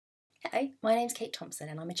Hello, my name's Kate Thompson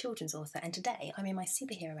and I'm a children's author, and today I'm in my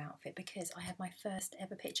superhero outfit because I have my first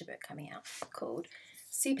ever picture book coming out called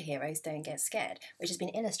Superheroes Don't Get Scared, which has been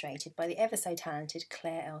illustrated by the ever so talented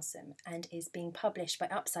Clare Elsom and is being published by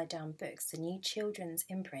Upside Down Books, the new children's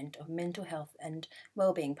imprint of mental health and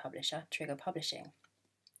wellbeing publisher Trigger Publishing.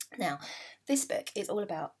 Now, this book is all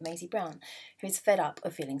about Maisie Brown, who is fed up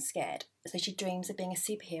of feeling scared, so she dreams of being a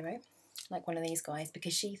superhero, like one of these guys,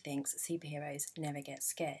 because she thinks superheroes never get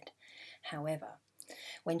scared. However,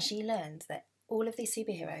 when she learns that all of these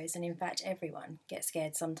superheroes, and in fact everyone, get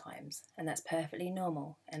scared sometimes, and that's perfectly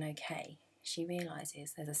normal and okay, she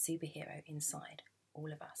realises there's a superhero inside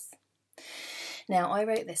all of us. Now, I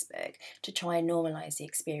wrote this book to try and normalise the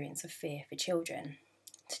experience of fear for children,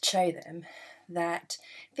 to show them that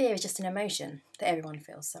fear is just an emotion that everyone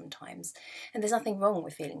feels sometimes, and there's nothing wrong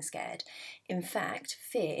with feeling scared. In fact,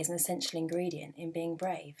 fear is an essential ingredient in being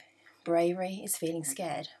brave. Bravery is feeling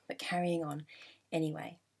scared, but carrying on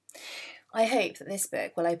anyway. I hope that this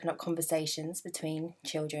book will open up conversations between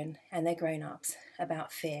children and their grown-ups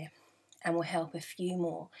about fear, and will help a few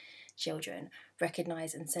more children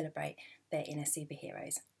recognise and celebrate their inner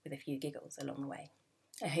superheroes with a few giggles along the way.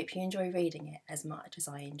 I hope you enjoy reading it as much as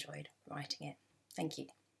I enjoyed writing it. Thank you.